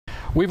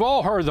We've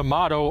all heard the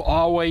motto,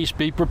 always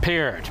be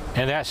prepared,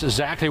 and that's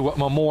exactly what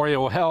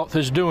Memorial Health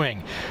is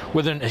doing.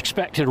 With an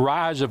expected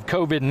rise of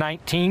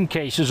COVID-19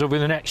 cases over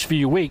the next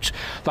few weeks,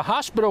 the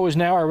hospital has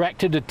now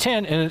erected a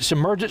tent in its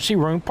emergency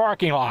room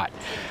parking lot.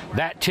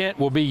 That tent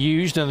will be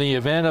used in the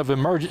event of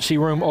emergency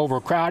room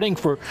overcrowding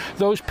for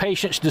those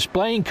patients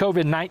displaying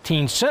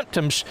COVID-19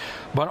 symptoms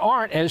but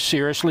aren't as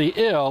seriously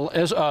ill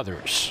as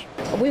others.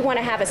 We want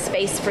to have a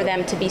space for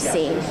them to be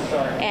seen,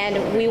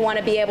 and we want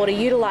to be able to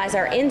utilize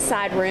our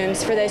inside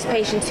rooms for those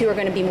patients who are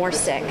going to be more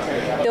sick.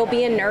 There'll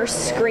be a nurse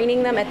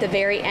screening them at the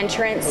very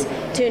entrance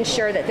to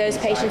ensure that those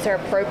patients are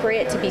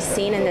appropriate to be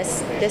seen in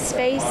this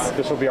space.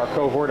 This will be our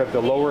cohort of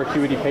the lower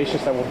acuity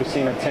patients that will be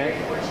seen in tent,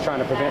 trying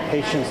to prevent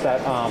patients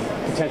that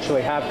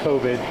potentially have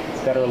COVID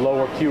that are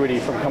lower acuity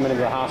from coming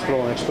into the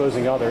hospital and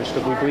exposing others,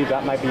 because we believe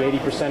that might be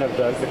 80% of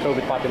the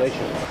COVID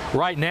population.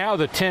 Right now,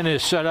 the tent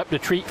is set up to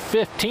treat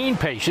 15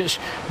 patients,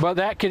 but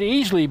that could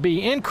easily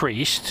be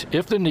increased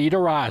if the need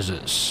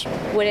arises.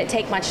 Wouldn't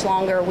take much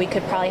longer. We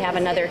could probably have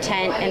another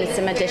tent and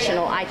some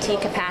additional IT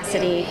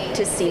capacity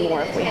to see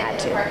more if we had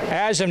to.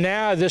 As of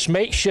now, this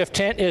makeshift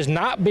tent is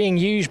not being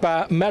used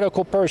by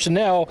medical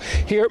personnel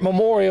here at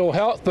Memorial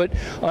Health, but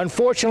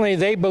unfortunately,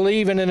 they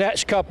believe in the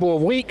next couple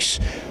of weeks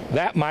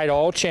that might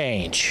all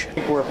change. I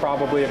think we're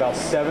probably about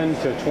 7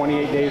 to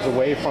 28 days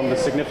away from the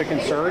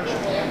significant surge,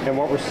 and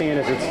what we're seeing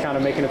is it's kind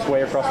of making its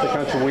way across the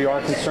country. We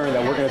are concerned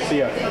that we're going to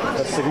see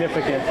a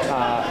significant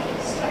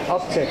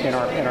uptick in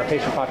our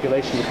patient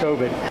population with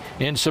COVID.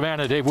 In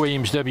Savannah, Dave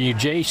Williams,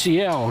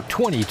 WJCL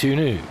 22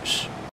 News.